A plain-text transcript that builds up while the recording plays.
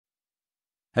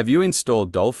Have you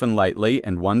installed Dolphin lately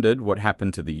and wondered what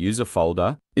happened to the user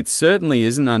folder? It certainly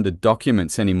isn't under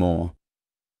Documents anymore.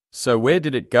 So where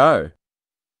did it go?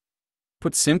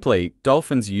 Put simply,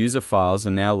 Dolphin's user files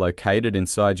are now located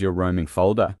inside your roaming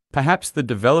folder. Perhaps the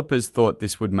developers thought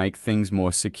this would make things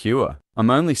more secure. I'm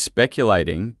only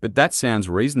speculating, but that sounds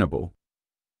reasonable.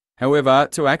 However,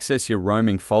 to access your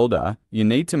roaming folder, you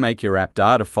need to make your app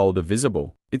data folder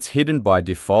visible. It's hidden by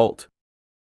default.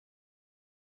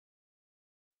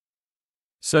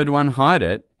 So to unhide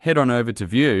it, head on over to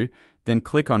View, then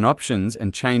click on Options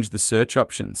and change the search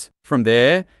options. From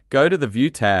there, go to the View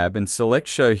tab and select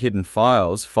Show Hidden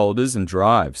Files, Folders and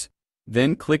Drives.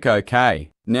 Then click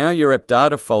OK. Now your app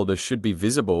data folder should be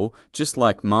visible, just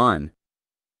like mine.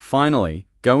 Finally,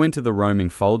 go into the roaming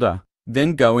folder.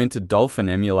 Then go into Dolphin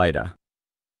Emulator.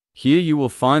 Here you will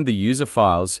find the user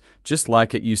files, just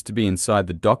like it used to be inside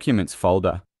the Documents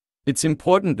folder. It's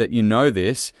important that you know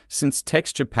this, since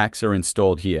texture packs are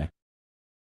installed here.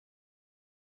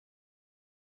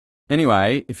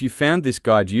 Anyway, if you found this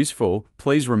guide useful,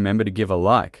 please remember to give a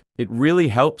like. It really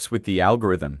helps with the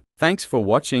algorithm. Thanks for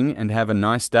watching and have a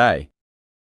nice day.